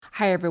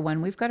Hi,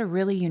 everyone. We've got a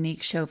really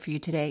unique show for you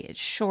today. It's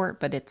short,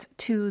 but it's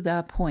to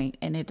the point,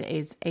 and it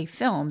is a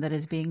film that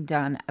is being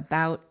done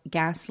about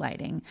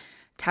gaslighting.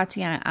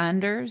 Tatiana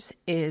Anders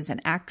is an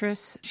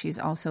actress. She's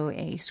also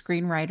a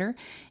screenwriter,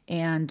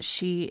 and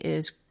she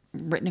is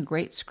written a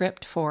great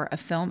script for a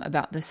film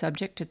about the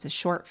subject. It's a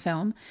short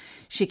film.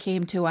 She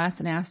came to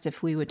us and asked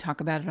if we would talk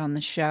about it on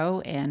the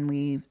show, and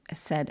we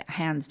said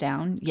hands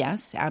down,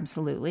 yes,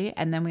 absolutely.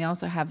 And then we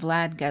also have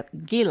Vlad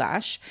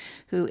Gilash,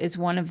 who is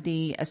one of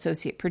the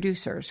associate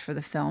producers for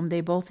the film. They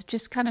both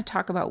just kind of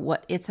talk about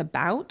what it's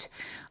about,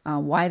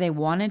 why they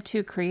wanted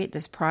to create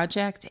this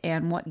project,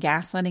 and what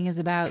gaslighting is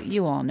about.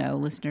 You all know,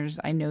 listeners,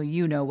 I know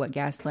you know what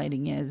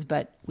gaslighting is,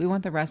 but we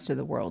want the rest of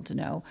the world to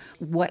know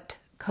what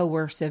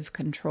coercive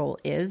control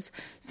is.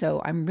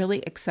 So I'm really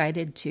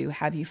excited to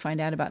have you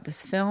find out about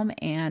this film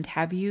and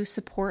have you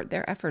support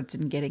their efforts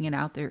in getting it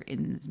out there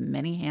in as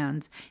many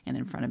hands and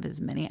in front of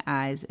as many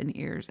eyes and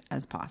ears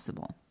as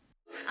possible.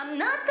 I'm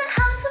not the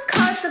house of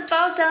cards that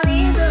falls down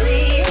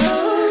easily.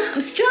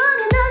 I'm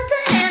strong enough to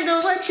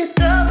handle what you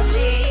throw at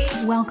me.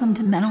 Welcome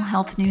to Mental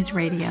Health News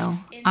Radio.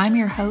 I'm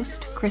your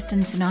host,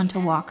 Kristen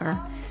Sunanta Walker.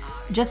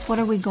 Just what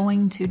are we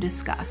going to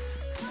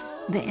discuss?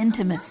 The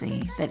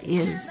intimacy that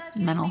is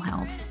mental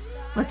health.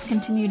 Let's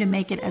continue to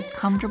make it as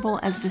comfortable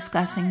as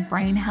discussing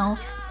brain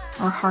health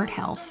or heart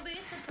health.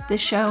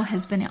 This show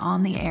has been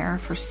on the air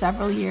for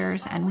several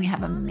years, and we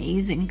have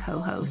amazing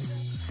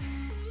co-hosts.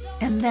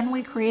 And then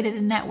we created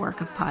a network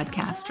of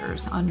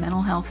podcasters on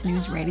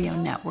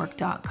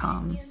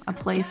mentalhealthnewsradionetwork.com, a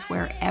place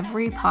where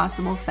every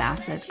possible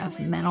facet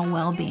of mental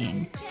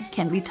well-being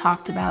can be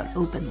talked about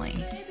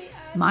openly.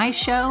 My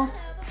show,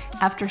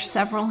 after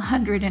several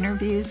hundred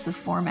interviews, the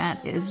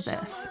format is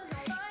this: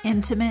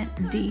 intimate,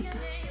 deep,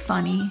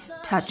 funny,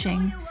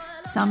 touching,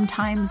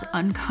 sometimes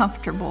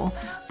uncomfortable,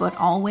 but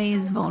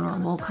always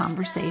vulnerable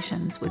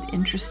conversations with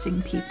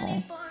interesting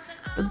people.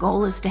 The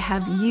goal is to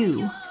have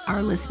you,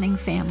 our listening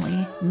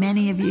family,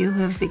 many of you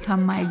who have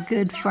become my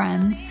good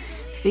friends,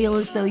 feel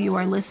as though you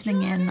are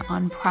listening in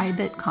on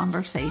private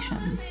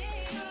conversations.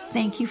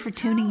 Thank you for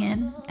tuning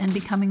in and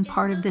becoming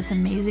part of this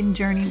amazing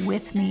journey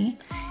with me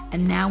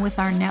and now with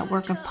our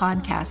network of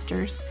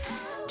podcasters.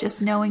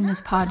 Just knowing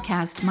this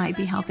podcast might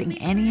be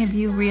helping any of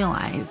you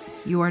realize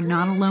you are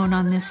not alone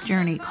on this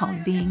journey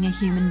called being a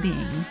human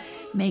being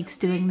makes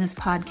doing this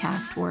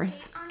podcast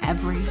worth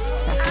every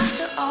second.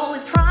 After all, we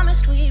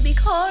promised we'd be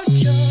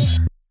cordial.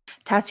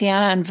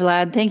 Tatiana and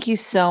Vlad, thank you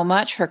so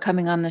much for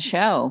coming on the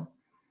show.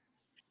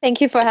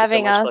 Thank you for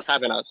having us. For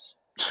having us.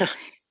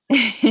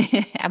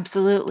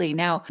 Absolutely.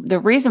 Now, the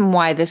reason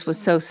why this was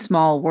so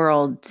small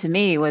world to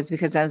me was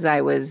because as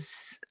I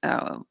was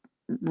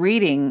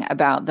reading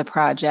about the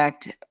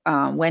project,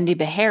 Wendy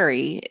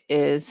Beharry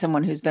is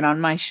someone who's been on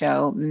my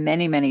show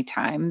many, many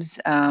times.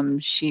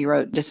 She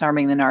wrote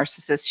Disarming the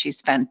Narcissist.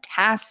 She's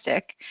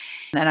fantastic.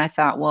 And I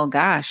thought, well,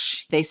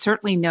 gosh, they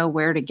certainly know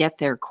where to get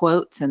their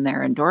quotes and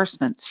their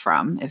endorsements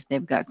from if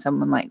they've got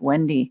someone like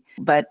Wendy.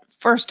 But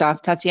first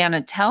off,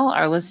 Tatiana, tell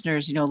our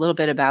listeners, a little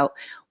bit about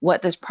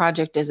what this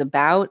project is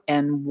about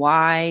and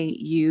why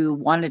you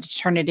wanted to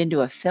turn it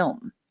into a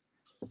film.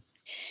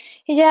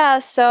 Yeah,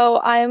 so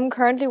I'm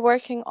currently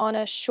working on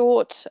a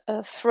short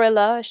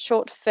thriller, a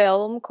short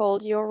film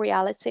called Your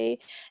Reality,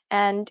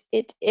 and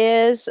it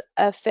is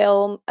a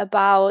film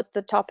about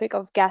the topic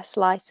of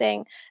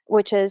gaslighting,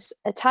 which is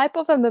a type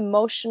of an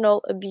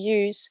emotional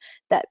abuse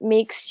that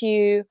makes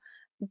you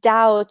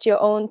doubt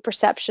your own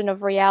perception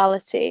of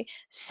reality.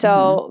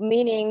 So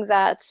meaning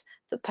that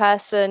the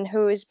person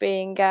who is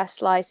being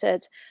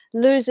gaslighted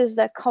loses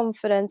their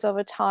confidence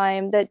over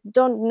time, that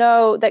don't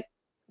know, that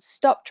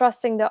stop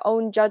trusting their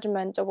own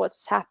judgment of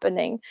what's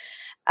happening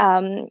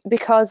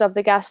because of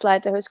the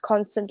gaslighter who's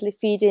constantly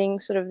feeding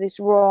sort of these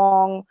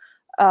wrong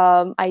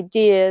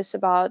ideas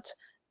about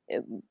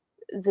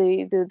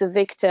the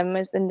victim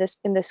is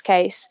in this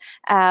case,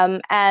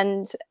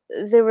 and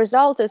the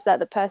result is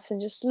that the person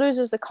just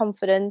loses the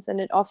confidence,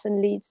 and it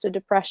often leads to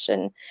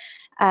depression.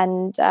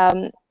 And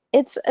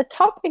it's a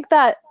topic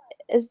that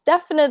is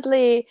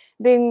definitely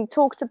being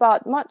talked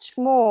about much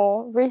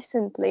more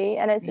recently,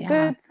 and it's a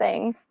good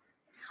thing.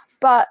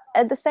 But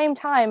at the same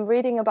time,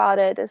 reading about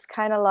it is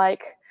kind of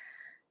like,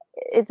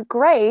 it's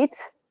great,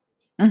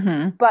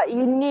 but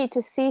you need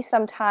to see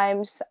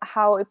sometimes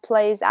how it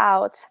plays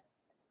out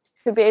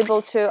to be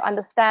able to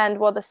understand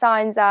what the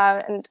signs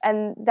are,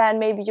 and then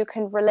maybe you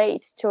can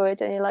relate to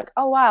it, and you're like,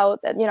 oh wow,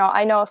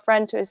 I know a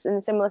friend who is in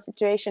a similar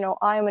situation, or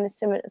I'm in a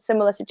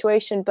similar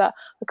situation, but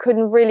I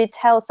couldn't really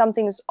tell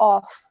something's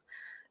off.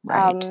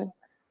 Right.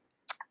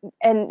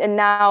 And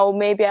now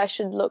maybe I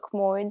should look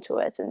more into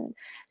it. And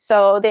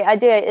so the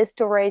idea is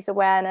to raise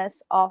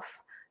awareness of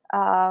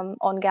on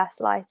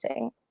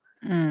gaslighting.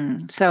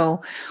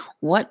 So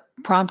what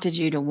prompted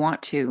you to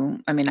want to,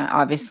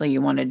 obviously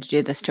you wanted to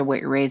do this to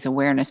raise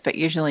awareness, but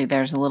usually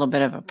there's a little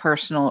bit of a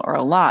personal, or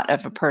a lot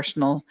of a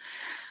personal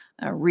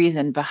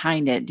reason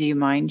behind it. Do you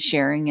mind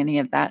sharing any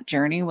of that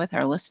journey with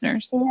our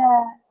listeners?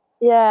 Yeah.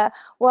 Yeah,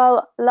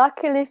 well,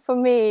 luckily for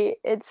me,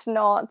 it's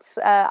not.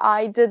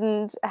 I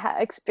didn't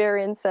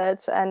experience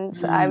it, and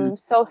Mm, I'm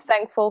so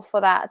thankful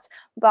for that.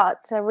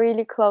 But a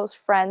really close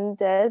friend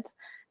did,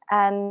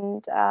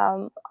 and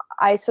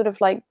I sort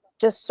of like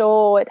just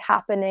saw it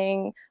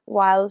happening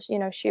while,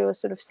 she was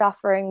sort of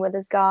suffering with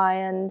this guy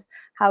and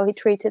how he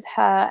treated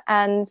her.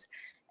 And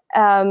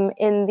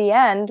in the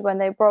end, when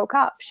they broke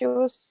up, she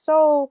was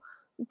so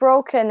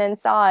broken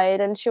inside,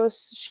 and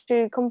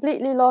she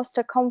completely lost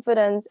her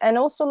confidence and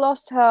also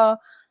lost her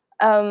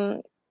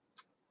um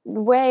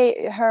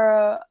way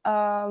her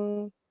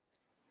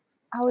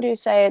how do you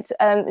say it,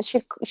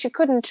 she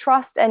couldn't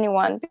trust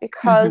anyone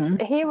because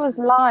hmm. he was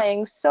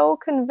lying so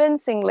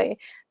convincingly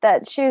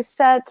that she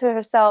said to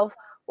herself,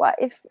 well,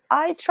 if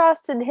I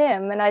trusted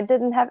him and I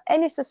didn't have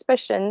any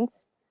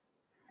suspicions,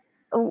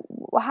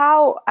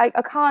 how I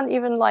can't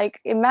even like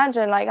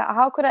imagine, like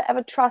how could I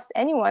ever trust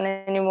anyone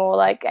anymore,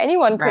 like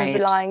anyone could be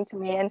Right. lying to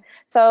me. And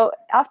so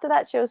after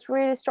that she was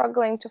really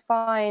struggling to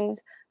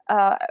find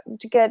uh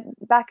to get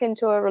back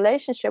into a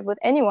relationship with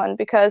anyone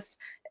because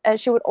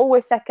she would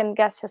always second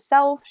guess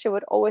herself, she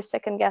would always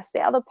second guess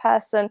the other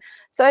person,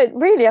 so it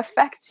really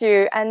affects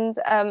you. And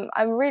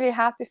I'm really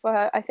happy for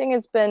her. I think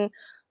it's been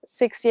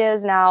 6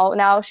 years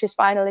now she's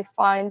finally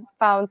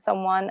found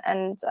someone,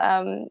 and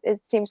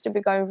it seems to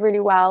be going really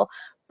well,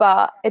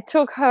 but it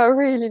took her a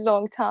really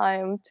long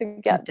time to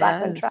It get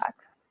back on does. track.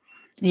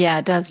 Yeah,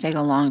 it does take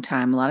a long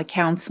time. A lot of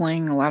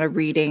counseling, a lot of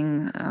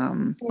reading,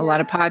 a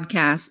lot of Yeah.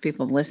 podcasts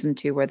people listen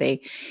to where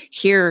they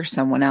hear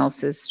someone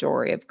else's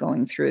story of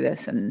going through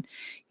this, and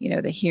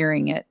the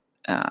hearing it,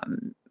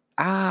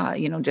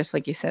 just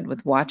like you said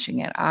with watching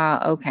it.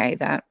 Okay,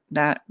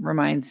 that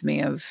reminds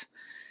me of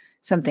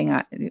something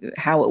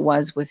how it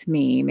was with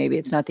me. Maybe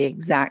it's not the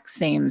exact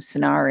same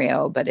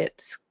scenario, but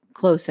it's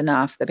close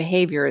enough. The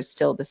behavior is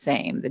still the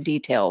same. The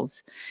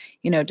details,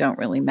 don't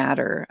really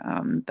matter,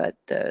 but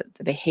the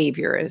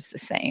behavior is the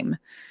same.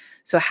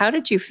 So, how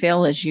did you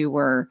feel as you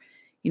were,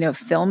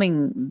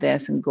 filming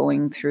this and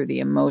going through the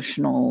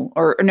emotional,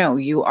 or no,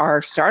 you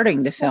are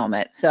starting to film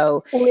it.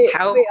 So, We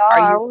how are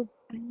you? are.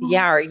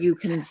 Yeah,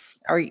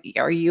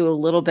 are you a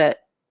little bit?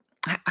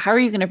 How are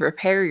you going to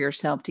prepare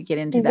yourself to get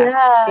into that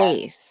Yeah.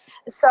 space?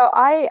 So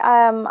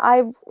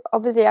I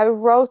obviously I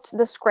wrote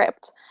the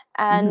script,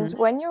 and Hmm.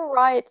 when you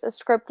write a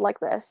script like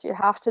this, you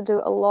have to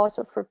do a lot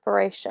of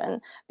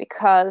preparation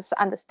because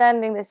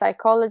understanding the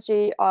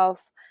psychology of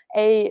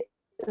a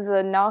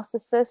the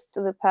narcissist,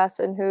 the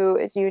person who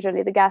is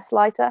usually the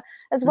gaslighter,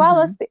 as well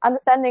Hmm. as the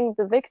understanding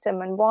the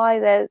victim and why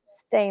they're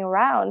sticking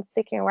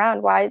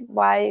around,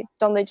 why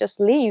don't they just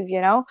leave,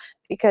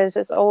 because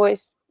it's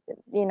always,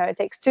 it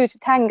takes two to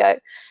tango.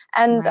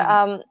 And Right.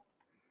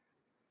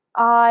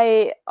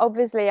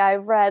 I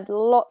read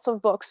lots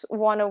of books,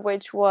 one of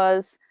which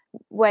was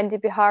Wendy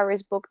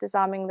Bihari's book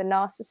Disarming the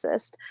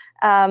Narcissist,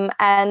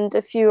 and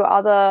a few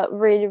other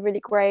really, really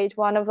great.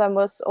 One of them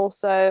was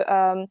also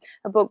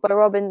a book by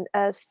Robin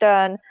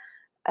Stern,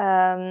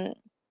 um,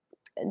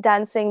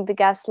 Dancing the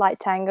Gaslight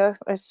Tango,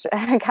 which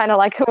kind of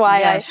like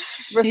why Yeah, I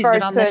she's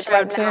been refer on to the it show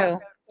right now.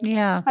 too.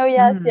 Yeah. Oh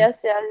yes, Hmm.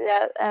 yes, yeah,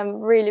 yeah.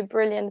 Really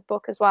brilliant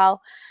book as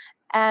well.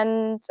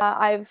 And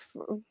I've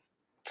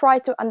try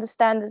to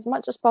understand as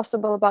much as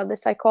possible about the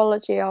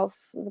psychology of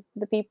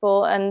the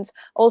people, and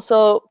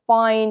also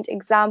find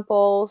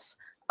examples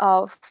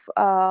of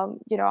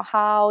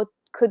how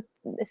could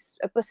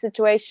a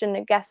situation,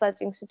 a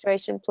gaslighting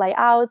situation, play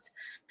out,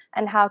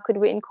 and how could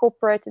we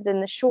incorporate it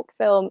in the short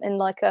film in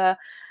like a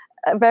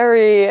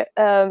very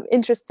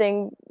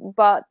interesting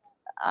but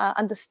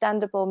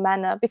understandable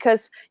manner,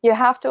 because you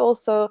have to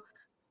also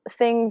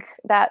think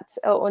that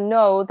or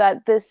know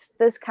that this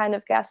kind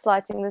of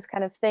gaslighting, this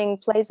kind of thing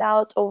plays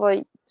out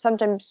over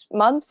sometimes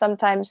months,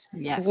 sometimes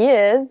Yes.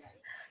 years,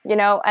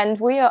 and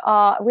we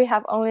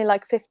have only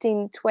like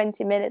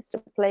 15-20 minutes to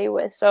play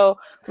with, so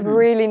we Hmm.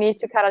 really need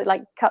to kind of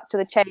like cut to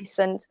the chase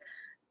and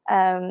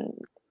um,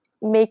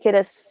 make it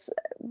as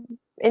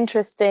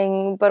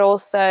interesting, but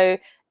also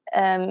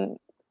um,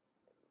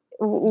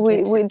 we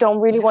Get to. we don't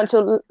really want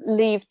to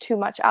leave too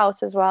much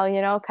out as well,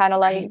 kind of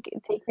Right. like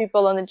take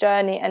people on the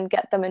journey and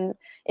get them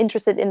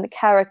interested in the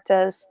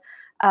characters.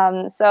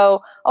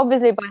 So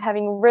obviously by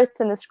having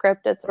written the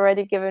script, it's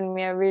already given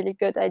me a really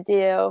good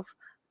idea of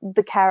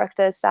the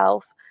character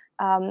itself.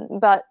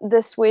 But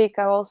this week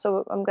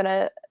I'm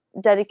gonna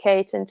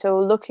dedicate into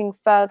looking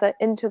further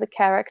into the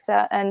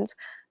character, and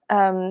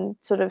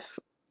sort of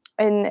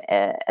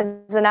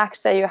as an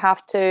actor you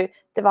have to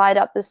divide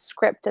up the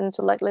script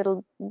into like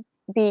little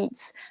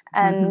beats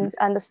Hmm. and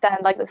understand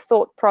like the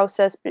thought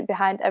process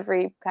behind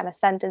every kind of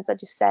sentence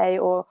that you say,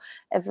 or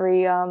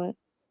every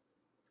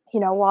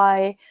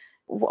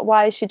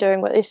why is she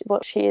doing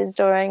what she is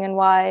doing, and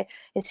why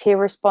is he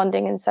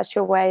responding in such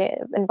a way,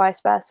 and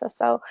vice versa.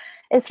 So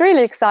it's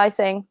really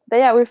exciting. But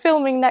yeah, we're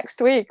filming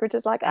next week, which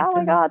is like, That's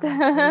oh my god.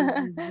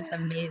 amazing. That's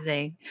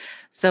amazing.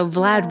 So,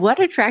 Vlad, Yeah. what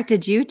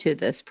attracted you to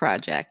this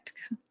project?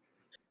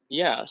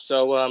 Yeah,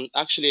 so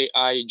actually,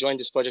 I joined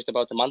this project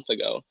about a month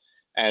ago.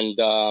 And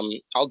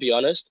I'll be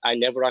honest, I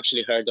never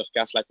actually heard of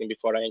gaslighting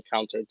before I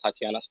encountered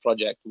Tatiana's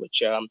project,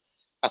 which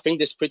I think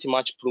this pretty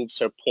much proves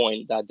her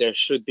point that there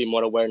should be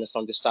more awareness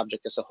on this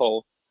subject as a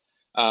whole.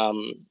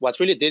 What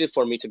really did it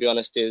for me, to be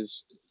honest,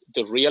 is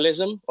the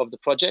realism of the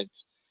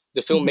project.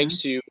 The film Hmm.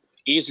 makes you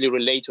easily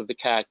relate with the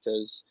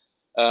characters.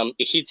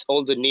 It hits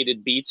all the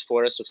needed beats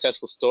for a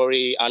successful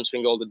story,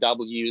 answering all the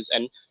W's,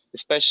 and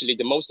especially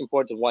the most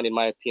important one, in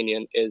my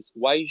opinion, is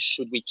why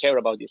should we care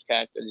about these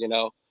characters?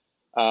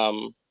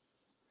 Um,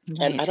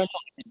 and I Right. don't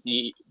know,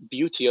 the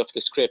beauty of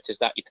the script is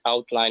that it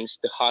outlines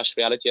the harsh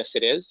reality as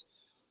it is.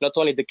 Not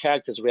only the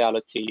character's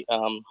reality,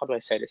 how do I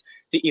say this?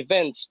 The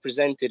events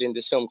presented in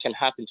this film can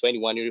happen to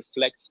anyone. It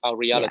reflects our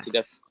reality,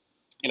 that,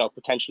 Yes.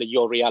 potentially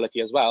your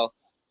reality as well.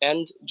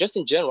 And just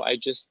in general, I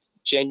just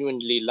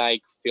genuinely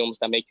like films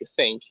that make you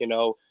think,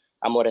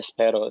 Amores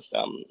Perros,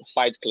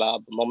 Fight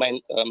Club,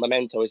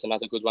 Memento is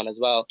another good one as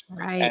well. And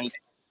Right.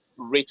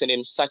 written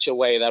in such a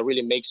way that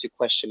really makes you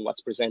question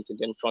what's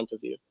presented in front of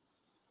you.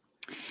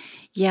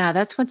 Yeah,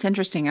 that's what's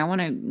interesting. I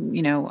want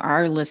to,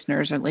 our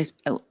listeners, or at least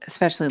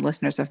especially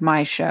listeners of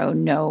my show,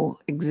 know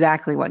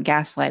exactly what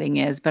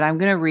gaslighting is. But I'm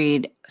going to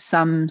read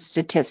some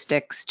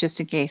statistics just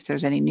in case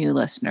there's any new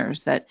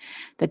listeners that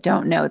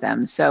don't know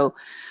them. So,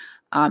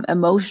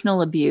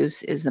 emotional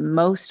abuse is the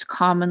most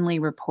commonly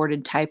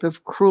reported type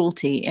of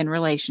cruelty in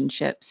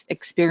relationships,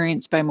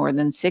 experienced by more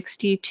than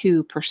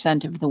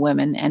 62% of the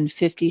women and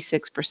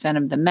 56%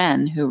 of the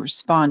men who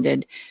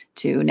responded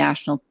to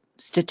national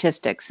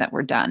statistics that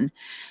were done.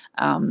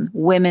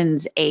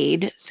 Women's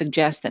Aid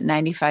suggests that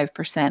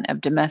 95%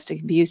 of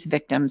domestic abuse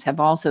victims have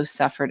also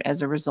suffered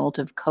as a result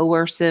of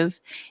coercive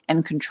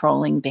and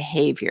controlling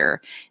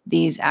behavior.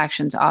 These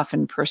actions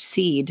often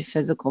precede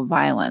physical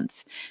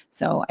violence.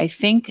 So I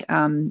think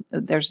I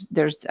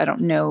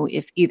don't know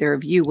if either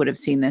of you would have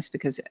seen this,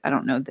 because I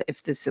don't know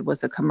if this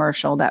was a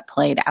commercial that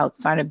played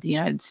outside of the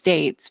United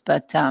States,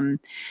 but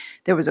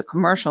there was a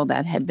commercial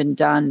that had been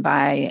done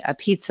by a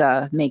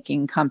pizza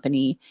making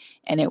company,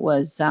 and it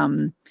was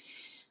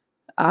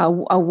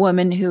a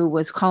woman who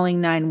was calling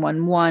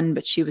 911,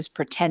 but she was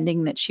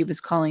pretending that she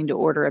was calling to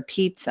order a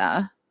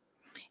pizza.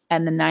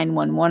 And the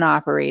 911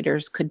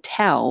 operators could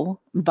tell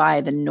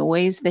by the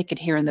noise they could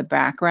hear in the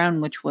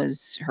background, which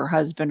was her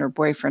husband or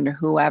boyfriend or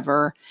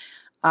whoever,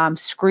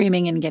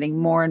 screaming and getting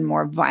more and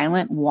more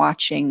violent,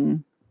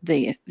 watching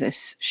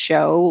this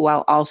show,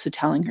 while also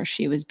telling her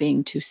she was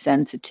being too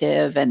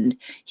sensitive and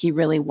he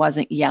really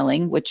wasn't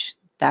yelling, which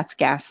that's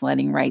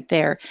gaslighting right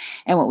there.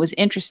 And what was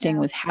interesting Yeah.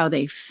 was how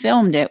they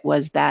filmed it,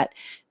 was that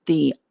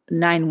the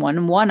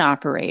 911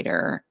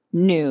 operator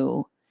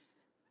knew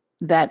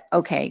that,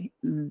 okay,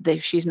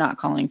 she's not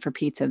calling for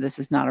pizza, this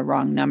is not a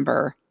wrong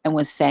number, and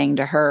was saying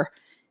to her,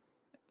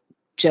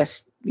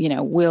 just,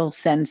 we'll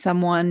send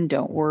someone,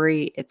 don't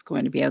worry, it's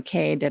going to be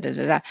okay, da da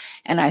da da.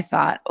 And I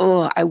thought,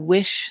 oh, I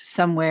wish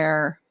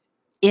somewhere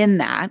in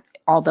that,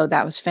 although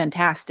that was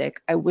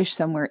fantastic, I wish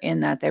somewhere in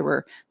that there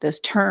were these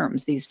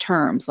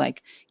terms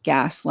like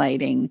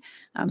gaslighting,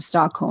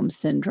 Stockholm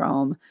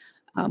syndrome,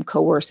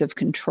 coercive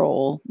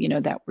control,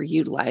 that were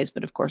utilized.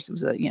 But of course, it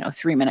was a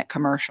 3-minute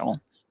commercial.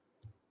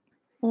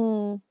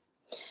 Mm.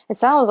 It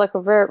sounds like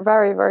a very,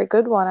 very, very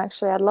good one,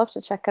 actually. I'd love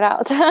to check it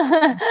out.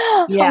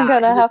 I'm Yeah,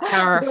 gonna it was go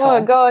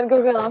powerful. go and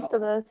Google after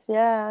this.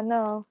 Yeah,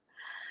 no.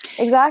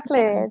 Exactly.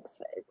 Yeah.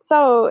 It's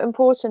so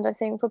important, I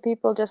think, for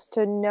people just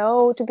to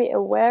know, to be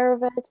aware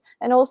of it,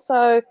 and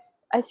also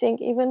I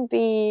think even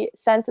be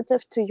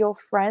sensitive to your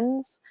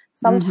friends.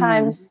 Hmm.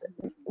 Sometimes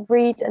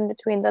read in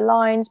between the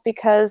lines,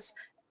 because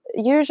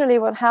usually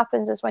what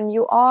happens is when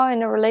you are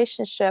in a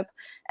relationship,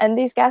 and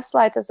these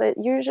gaslighters are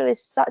usually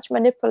such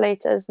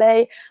manipulators.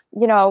 They,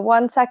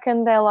 1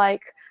 second they're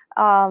like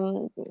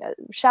um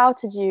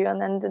shout at you,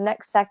 and then the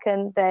next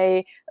second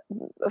they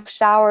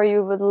shower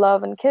you with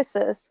love and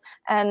kisses.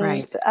 And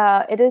Right.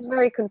 it is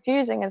very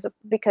confusing,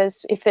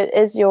 because if it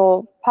is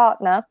your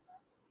partner,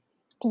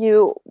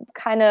 you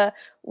kind of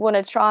want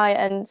to try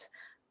and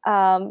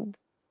um,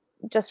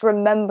 just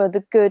remember the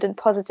good and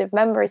positive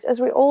memories,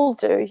 as we all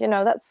do.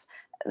 That's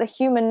the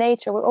human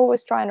nature. We're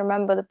always trying to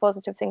remember the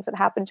positive things that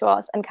happen to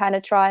us, and kind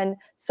of try and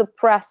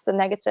suppress the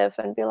negative,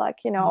 and be like,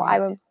 I'm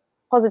Right. a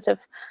positive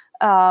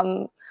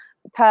um,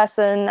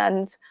 person,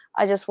 and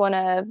I just want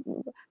to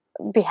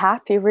be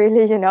happy,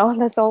 really.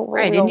 That's all what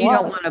Right. we And all you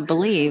don't want. want to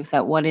believe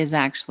that what is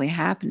actually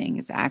happening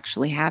is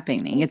actually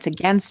happening. It's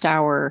against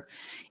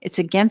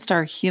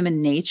our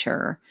human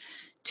nature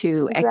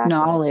to Exactly.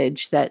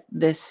 acknowledge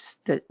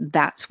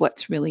that's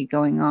what's really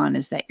going on,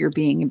 is that you're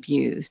being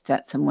abused,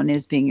 that someone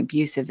is being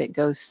abusive. It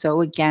goes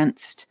so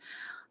against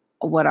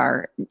what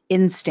our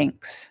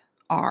instincts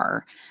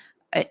are.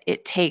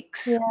 It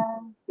takes, Yeah.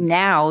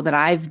 now that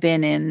I've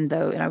been in,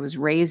 though, and I was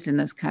raised in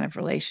those kind of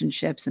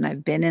relationships and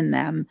I've been in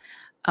them,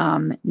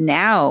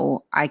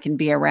 now I can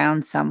be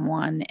around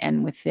someone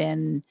and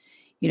within,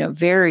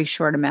 very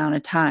short amount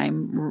of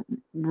time,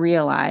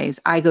 realize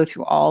I go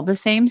through all the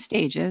same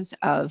stages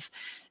of,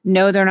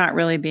 no, they're not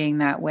really being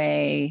that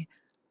way.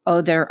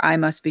 oh, I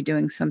must be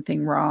doing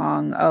something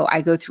wrong. Oh,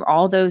 I go through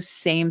all those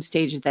same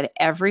stages that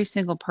every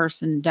single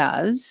person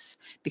does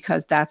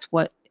because that's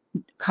what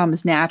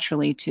comes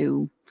naturally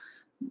to,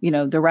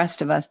 the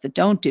rest of us that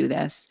don't do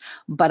this.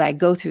 But I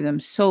go through them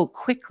so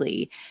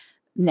quickly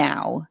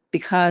now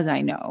because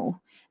I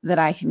know that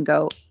I can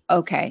go,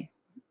 okay,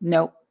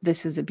 nope,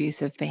 this is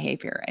abusive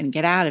behavior and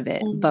get out of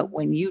it. But Mm.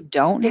 when you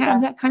don't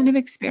have Yeah, that kind of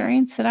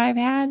experience that I've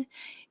had,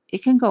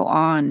 it can go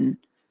on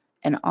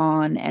and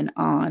on and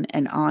on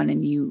and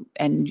on.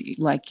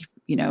 Like,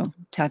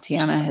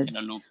 Tatiana In a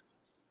has loop.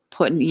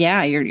 put in,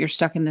 yeah, you're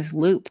stuck in this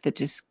loop that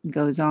just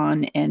goes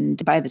on.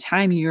 And by the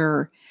time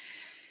you're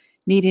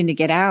needing to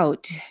get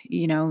out,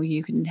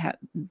 you can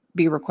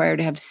be required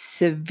to have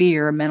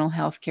severe mental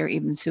health care,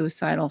 even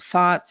suicidal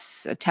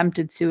thoughts,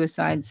 attempted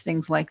suicides,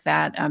 things like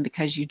that,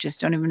 because you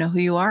just don't even know who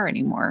you are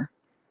anymore.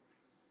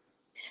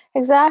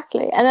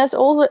 exactly. And there's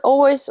also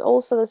always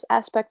also this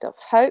aspect of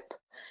hope.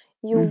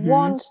 You Hmm.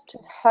 want to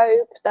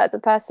hope that the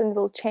person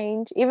will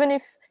change, even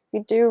if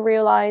you do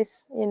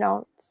realize,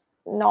 it's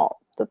not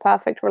the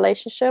perfect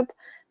relationship.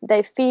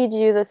 They feed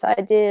you this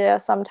idea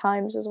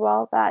sometimes as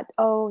well that,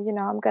 oh,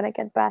 I'm gonna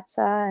get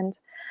better,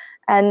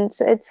 and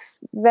it's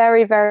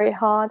very, very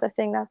hard. I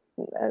think that's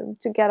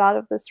to get out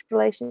of this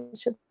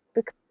relationship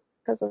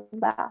because of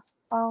that.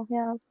 Well,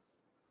 yeah.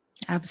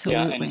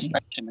 Yeah, and Absolutely.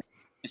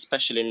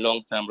 especially in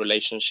long-term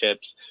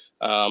relationships,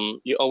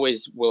 you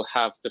always will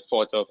have the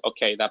thought of,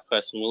 okay, that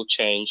person will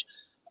change,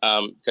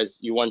 because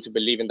you want to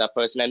believe in that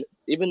person. And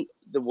even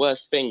the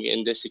worst thing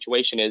in this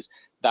situation is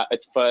that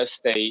at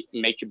first they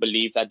make you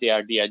believe that they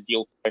are the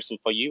ideal person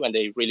for you, and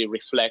they really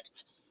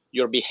reflect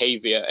your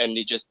behavior, and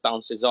it just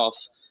bounces off.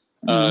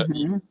 You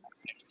Hmm.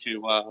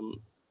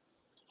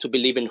 to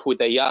believe in who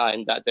they are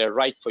and that they're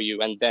right for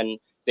you, and then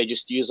they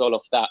just use all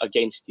of that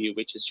against you,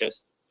 which is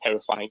just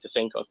terrifying to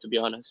think of, to be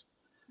honest.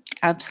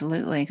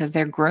 Absolutely, because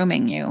they're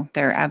grooming you.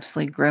 They're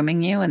absolutely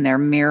grooming you and they're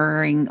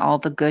mirroring all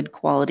the good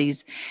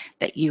qualities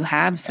that you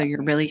have. So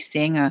you're really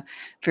seeing a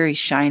very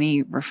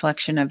shiny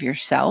reflection of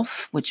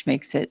yourself, which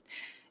makes it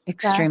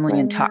extremely Exactly.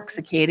 Yeah.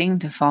 intoxicating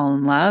to fall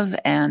in love.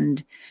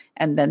 And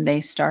then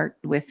they start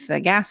with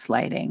the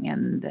gaslighting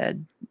and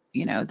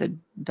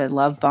the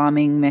love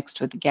bombing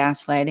mixed with the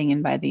gaslighting,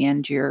 and by the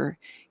end you're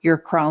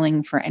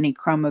crawling for any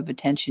crumb of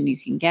attention you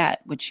can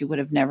get, which you would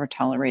have never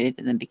tolerated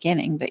in the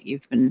beginning, but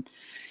you've been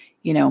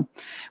you know,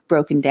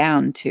 broken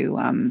down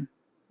to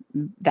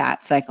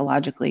that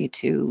psychologically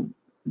to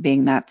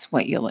being that's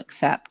what you'll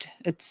accept.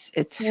 It's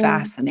Mm.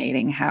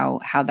 fascinating how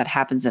that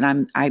happens,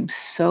 and I'm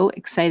so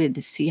excited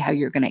to see how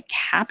you're going to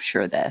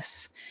capture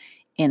this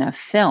in a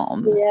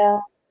film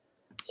Yeah.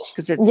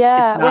 because it's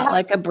Yeah. We not have.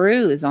 like a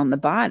bruise on the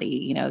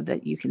body,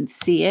 that you can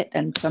see it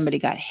and somebody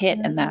got hit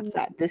and that's Mm.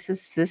 that. This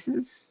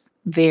is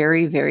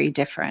very, very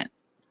different.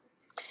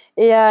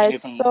 Yeah, And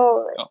it's even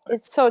so oh,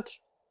 it's so tr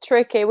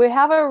tricky. We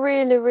have a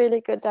really, really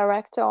good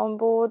director on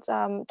board,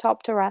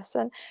 Top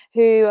Terrassen,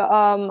 who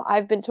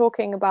I've been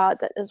talking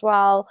about that as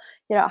well.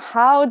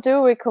 How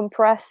do we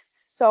compress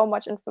so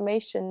much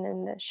information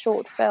in a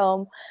short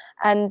film?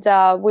 And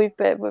we've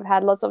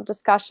had lots of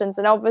discussions,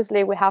 and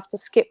obviously we have to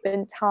skip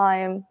in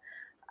time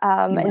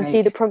and see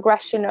Right. the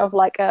progression of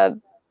like a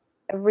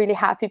really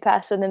happy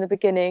person in the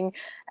beginning,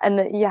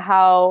 and yeah,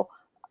 how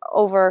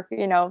over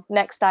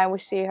next time we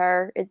see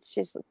her,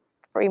 she's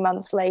 3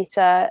 months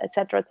later,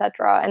 etc.,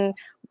 etc., and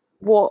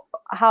what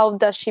how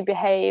does she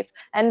behave?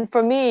 And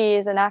for me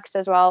as an actor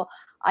as well,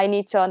 I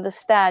need to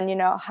understand,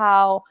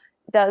 how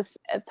does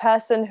a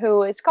person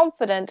who is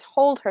confident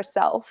hold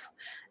herself,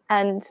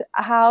 and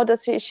how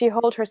does she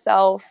hold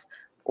herself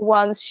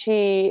once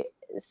she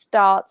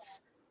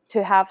starts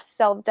to have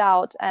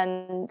self-doubt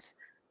and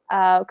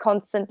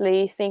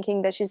constantly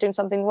thinking that she's doing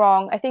something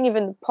wrong. I think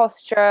even the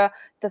posture,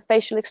 the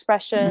facial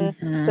expression,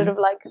 sort Hmm. of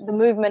like the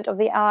movement of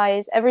the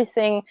eyes,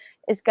 everything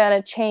is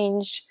going to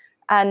change.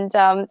 And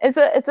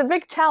it's a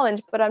big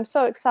challenge, but I'm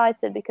so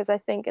excited because I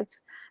think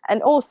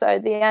and also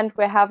at the end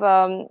we have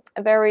a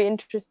very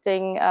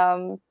interesting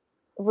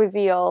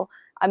reveal.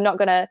 I'm not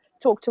going to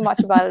talk too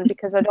much about it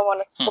because I don't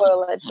want to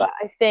spoil it, but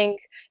I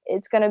think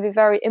it's going to be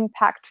very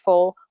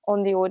impactful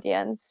on the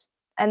audience.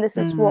 And this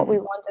is what we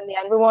Mm. want in the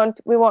end.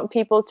 We want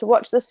people to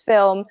watch this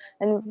film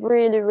and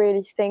really,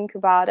 really think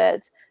about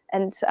it,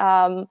 and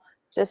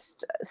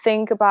just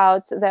think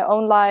about their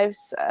own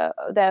lives,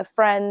 their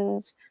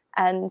friends,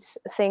 and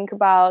think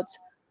about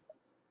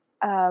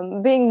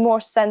being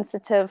more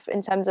sensitive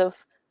in terms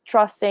of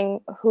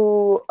trusting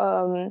who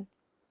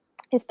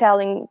is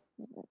telling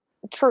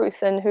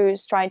truth and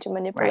who's trying to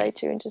manipulate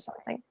Right. you into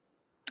something.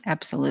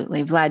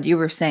 Absolutely. Vlad, you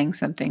were saying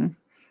something.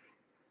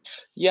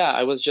 yeah,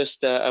 I was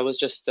just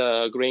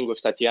agreeing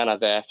with Tatiana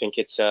there. I think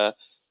it's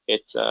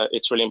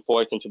really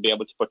important to be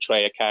able to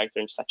portray a character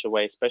in such a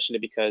way, especially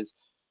because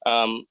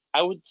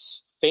I would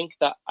think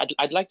that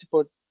I'd like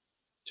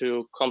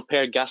to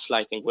compare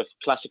gaslighting with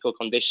classical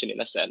conditioning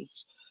in a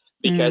sense,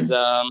 because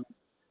Mm.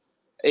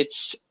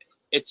 it's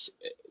it's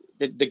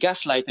the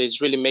gaslighter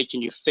is really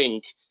making you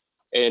think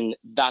in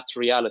that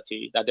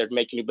reality that they're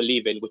making you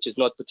believe in, which is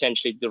not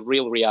potentially the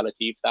real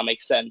reality, if that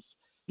makes sense.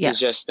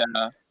 It's Yes.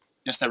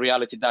 just a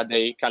reality that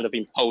they kind of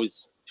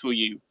impose to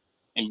you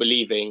in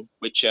believing,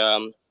 which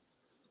is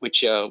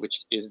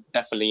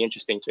definitely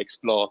interesting to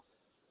explore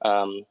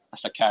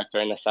as a character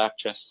and as an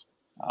actress.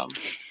 Um,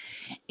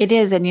 It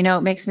is. And,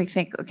 it makes me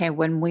think, okay,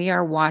 when we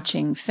are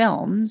watching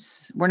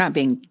films, we're not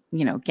being,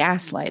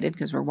 gaslighted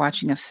because we're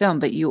watching a film,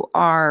 but you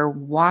are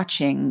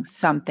watching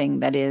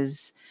something that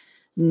is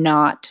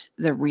not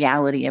the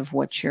reality of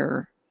what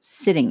you're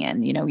sitting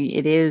in.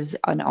 It is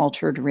an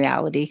altered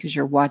reality because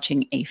you're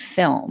watching a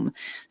film.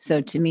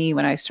 So to me,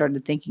 when I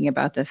started thinking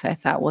about this, I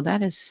thought, well,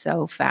 that is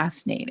so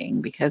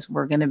fascinating because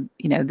we're going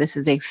to, this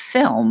is a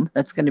film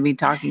that's going to be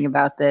talking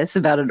about this,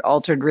 about an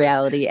altered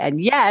reality.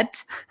 And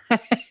yet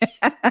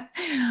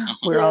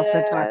we're also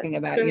Yeah, talking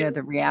about, true.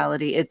 the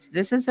reality.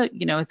 This is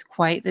it's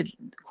quite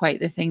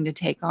the thing to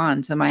take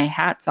on. So my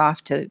hat's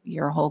off to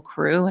your whole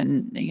crew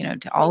and,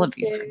 to all Thank of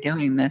you for you.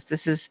 doing this.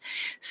 This is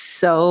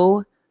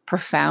so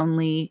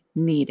profoundly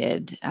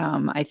needed.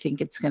 I think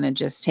it's going to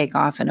just take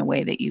off in a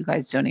way that you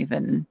guys don't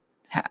even,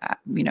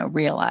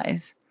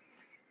 realize.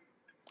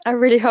 I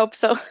really hope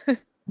so.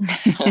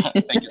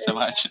 Thank you so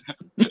much.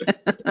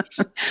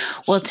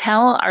 Well,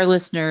 tell our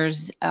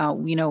listeners,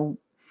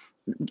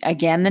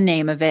 again, the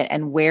name of it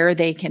and where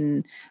they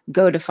can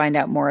go to find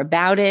out more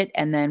about it,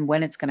 and then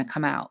when it's going to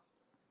come out.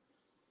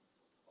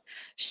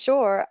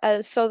 Sure.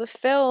 So the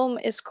film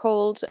is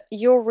called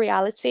Your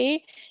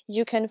Reality.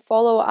 You can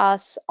follow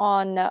us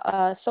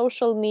on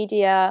social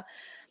media,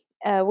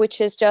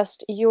 which is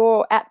just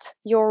your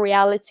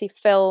reality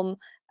film.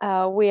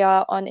 We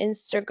are on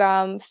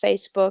Instagram,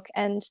 Facebook,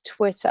 and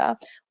Twitter.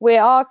 We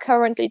are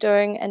currently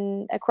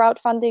doing a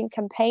crowdfunding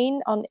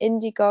campaign on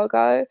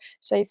Indiegogo.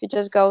 So if you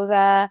just go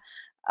there,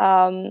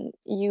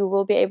 you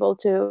will be able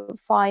to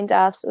find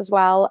us as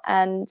well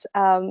and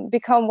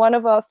become one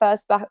of our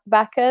first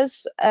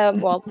backers.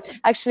 Well,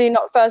 actually,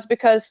 not first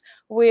because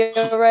we're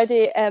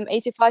already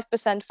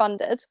 85%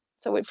 funded.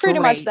 So we're pretty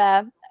much Great.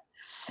 there.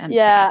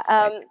 Yeah,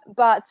 Fantastic.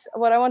 but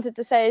what I wanted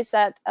to say is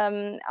that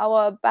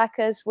our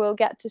backers will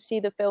get to see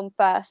the film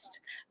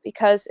first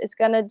because it's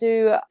going to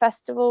do a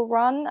festival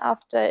run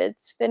after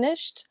it's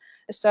finished.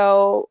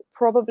 So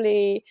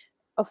probably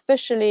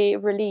officially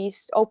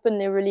released,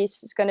 openly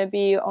released, is going to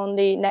be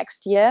only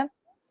next year,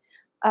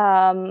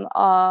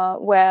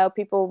 where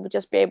people will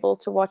just be able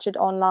to watch it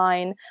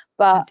online.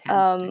 But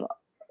Fantastic.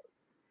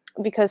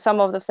 because some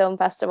of the film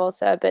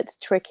festivals are a bit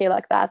tricky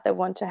like that, they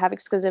want to have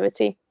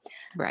exclusivity.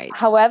 Right.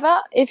 However,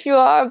 if you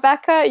are a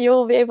backer,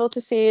 you'll be able to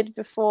see it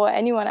before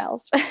anyone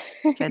else. You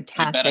better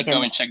Fantastic. go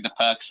And and check the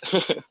perks.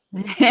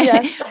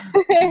 Yes.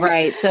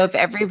 right. So if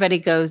everybody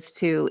goes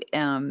to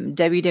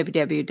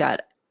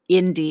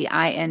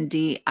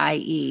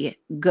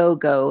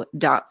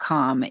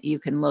www.indiegogo.com, you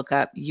can look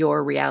up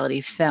Your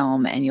Reality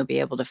Film and you'll be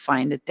able to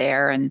find it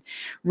there and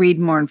read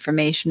more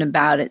information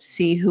about it,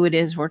 see who it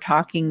is we're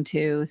talking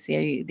to,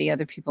 see the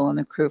other people on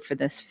the crew for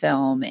this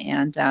film,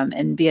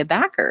 and be a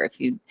backer if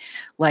you'd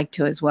like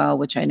to as well,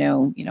 which I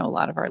know, a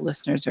lot of our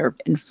listeners are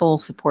in full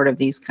support of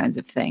these kinds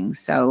of things.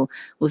 So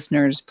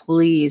listeners,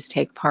 please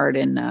take part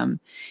in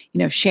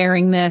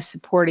sharing this,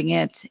 supporting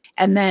it,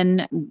 and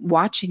then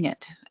watching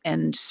it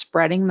and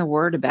spreading the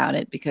word about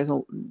it because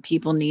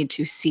people need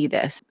to see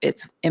this.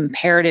 It's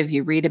imperative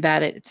you read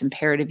about it, it's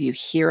imperative you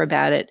hear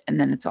about it, and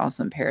then it's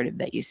also imperative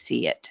that you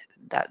see it.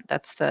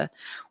 That's the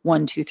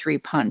 1, 2, 3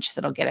 punch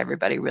that'll get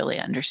everybody really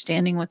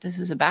understanding what this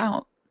is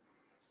about.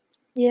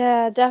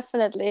 Yeah,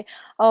 definitely.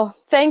 Oh,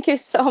 thank you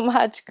so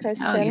much, Oh,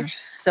 Kristen. you're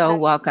so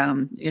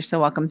welcome. You're so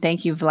welcome.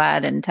 Thank you,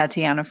 Vlad and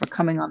Tatiana, for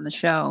coming on the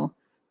show.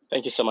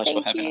 Thank you so much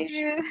for Thank having us.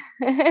 you.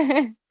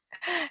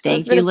 It has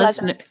Thank been you, a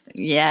pleasure. listener.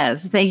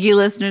 Yes, thank you,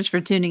 listeners,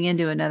 for tuning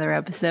into another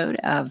episode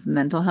of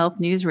Mental Health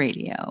News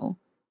Radio.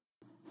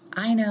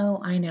 I know,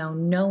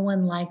 no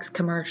one likes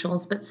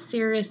commercials, but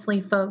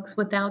seriously, folks,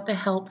 without the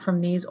help from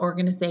these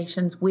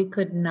organizations, we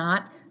could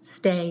not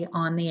stay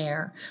on the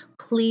air.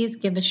 Please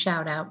give a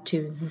shout out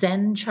to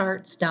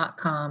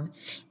zencharts.com.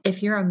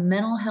 If you're a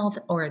mental health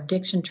or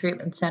addiction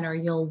treatment center,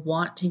 you'll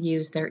want to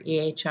use their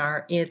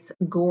EHR. It's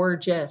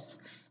gorgeous,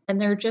 and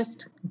they're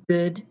just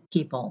good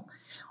people.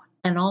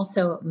 And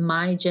also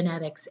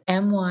MyGenetics,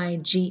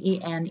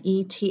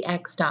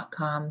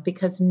 MyGenetx.com,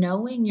 because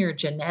knowing your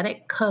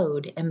genetic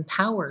code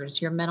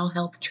empowers your mental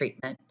health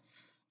treatment.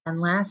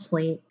 And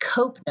lastly,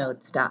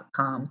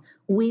 CopeNotes.com.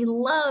 We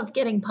love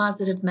getting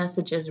positive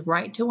messages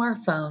right to our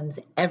phones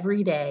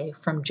every day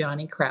from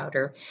Johnny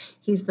Crowder.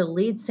 He's the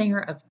lead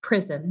singer of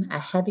Prison, a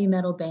heavy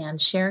metal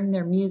band sharing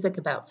their music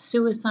about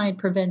suicide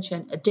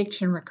prevention,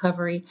 addiction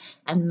recovery,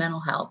 and mental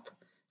health.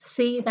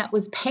 See, that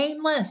was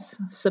painless.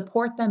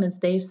 Support them as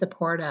they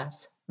support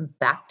us.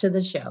 Back to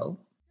the show.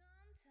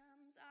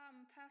 Sometimes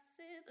I'm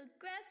passive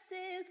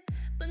aggressive,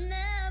 but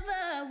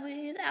never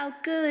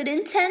without good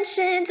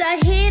intentions. I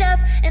heat up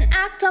and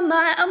act on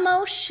my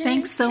emotions.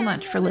 Thanks so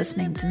much for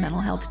listening to Mental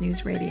Health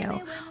News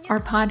Radio. Our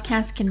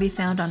podcast can be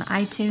found on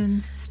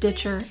iTunes,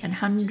 Stitcher, and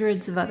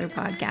hundreds of other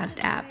podcast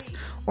apps,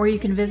 or you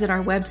can visit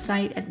our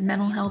website at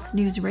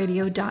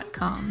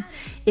mentalhealthnewsradio.com.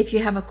 If you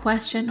have a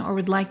question or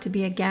would like to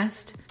be a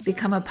guest,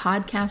 become a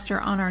podcaster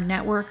on our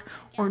network,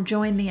 or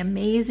join the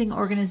amazing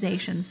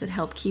organizations that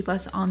help keep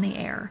us on the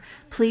air,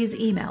 please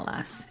email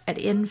us at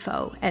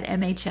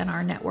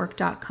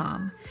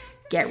info@mhnrnetwork.com.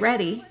 Get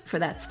ready for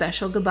that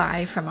special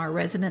goodbye from our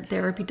resident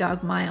therapy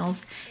dog,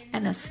 Miles,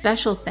 and a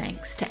special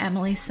thanks to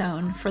Emily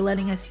Sohn for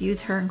letting us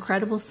use her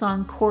incredible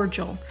song,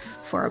 Cordial,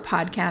 for our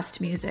podcast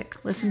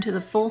music. Listen to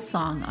the full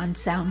song on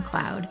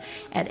SoundCloud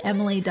at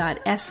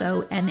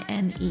emily.sonne.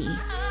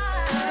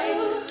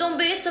 Don't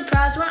be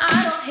surprised when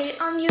I don't hate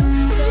on you,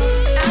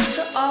 though.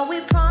 After all, we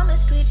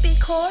promised we'd be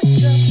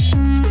cordial.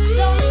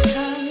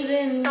 Sometimes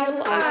in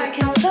you I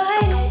can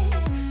fight it,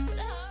 but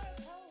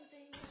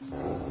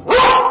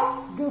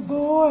Good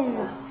boy.